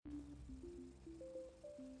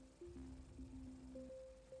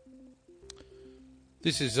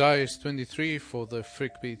This is IS23 for the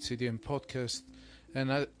Freakbeat CDM podcast,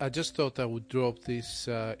 and I just thought I would drop this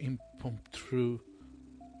impromptu.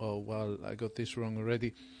 Oh, well, I got this wrong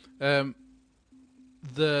already. The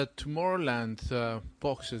Tomorrowland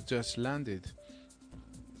box has just landed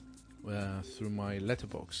through my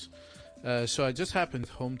letterbox. So I just happened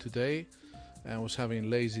home today and I was having a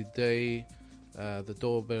lazy day. The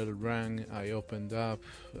doorbell rang, I opened up,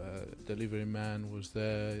 delivery man was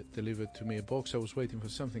there, delivered to me a box. I was waiting for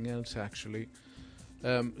something else actually.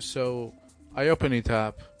 So I opened it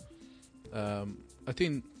up. I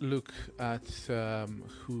didn't look at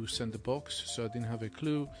who sent the box, so I didn't have a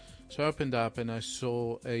clue. So I opened up and I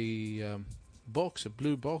saw a box, a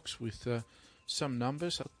blue box with some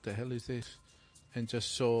numbers. What the hell is this? And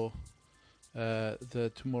just saw the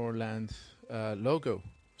Tomorrowland logo.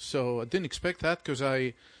 So I didn't expect that because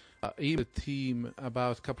I emailed the team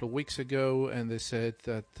about a couple of weeks ago and they said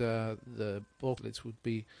that the booklets would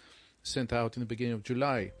be sent out in the beginning of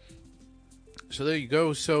July. So there you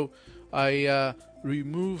go. So I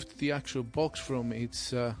removed the actual box from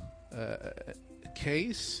its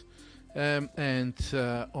case, and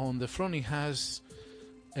on the front it has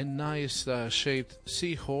a nice shaped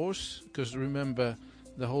seahorse, because remember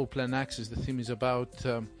the whole plan axis, the theme is about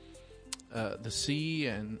the sea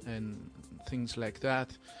and things like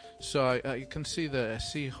that. So I can see the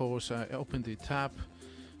seahorse. I opened it up.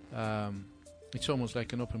 It's almost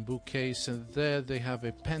like an open bookcase, and there they have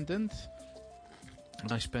a pendant,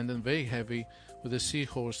 nice pendant, very heavy, with a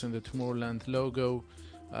seahorse and the Tomorrowland logo.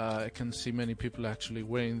 I can see many people actually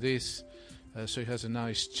wearing this. So it has a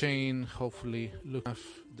nice chain. Hopefully,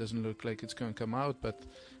 doesn't look like it's going to come out, but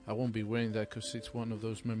I won't be wearing that because it's one of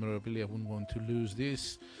those memorabilia. I wouldn't want to lose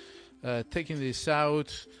this. Taking this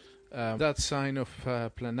out, that sign of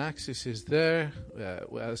plan axis is there.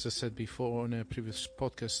 As I said before on a previous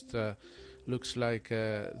podcast, looks like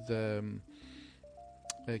the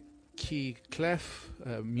key clef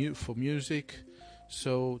for music.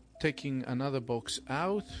 So taking another box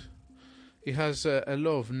out, it has a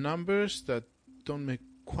lot of numbers that don't make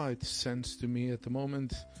quite sense to me at the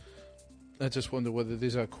moment. I just wonder whether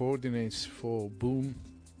these are coordinates for Boom.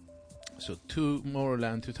 So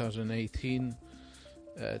Tomorrowland 2018,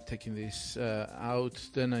 taking this out.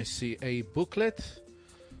 Then I see a booklet.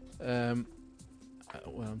 I'm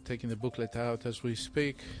taking the booklet out as we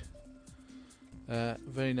speak.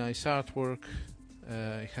 Very nice artwork.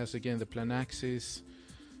 It has again the plan axis.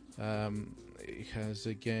 It has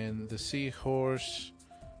again the seahorse.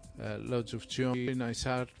 Loads of geometry. Very nice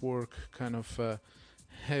artwork. Kind of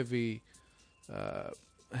heavy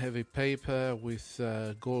paper with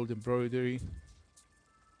gold embroidery.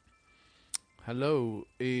 Hello,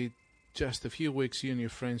 in just a few weeks you and your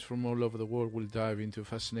friends from all over the world will dive into a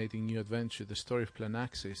fascinating new adventure, the story of Plan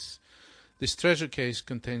Axis. This treasure case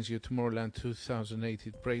contains your Tomorrowland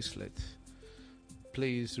 2018 bracelet.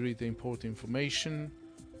 Please read the important information.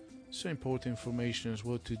 So important information is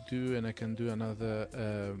what to do, and I can do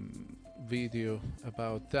another video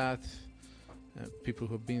about that. People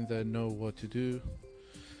who have been there know what to do.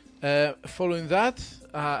 Following that,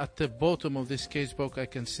 at the bottom of this case box I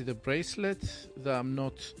can see the bracelet that I'm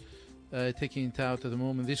not taking it out at the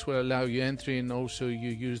moment. This will allow you entry, and also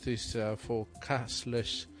you use this for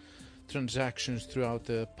cashless transactions throughout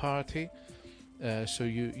the party. So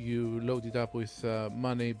you load it up with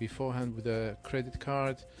money beforehand with a credit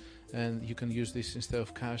card, and you can use this instead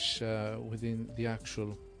of cash within the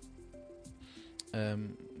actual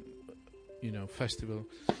festival.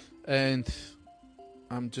 And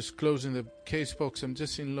I'm just closing the case box. I'm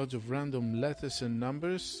just seeing lots of random letters and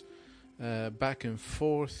numbers back and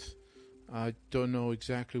forth. I don't know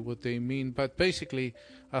exactly what they mean, but basically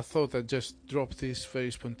I thought I'd just drop this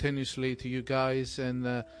very spontaneously to you guys,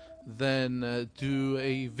 and then do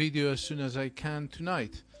a video as soon as I can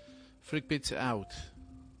tonight. Freakbeats out.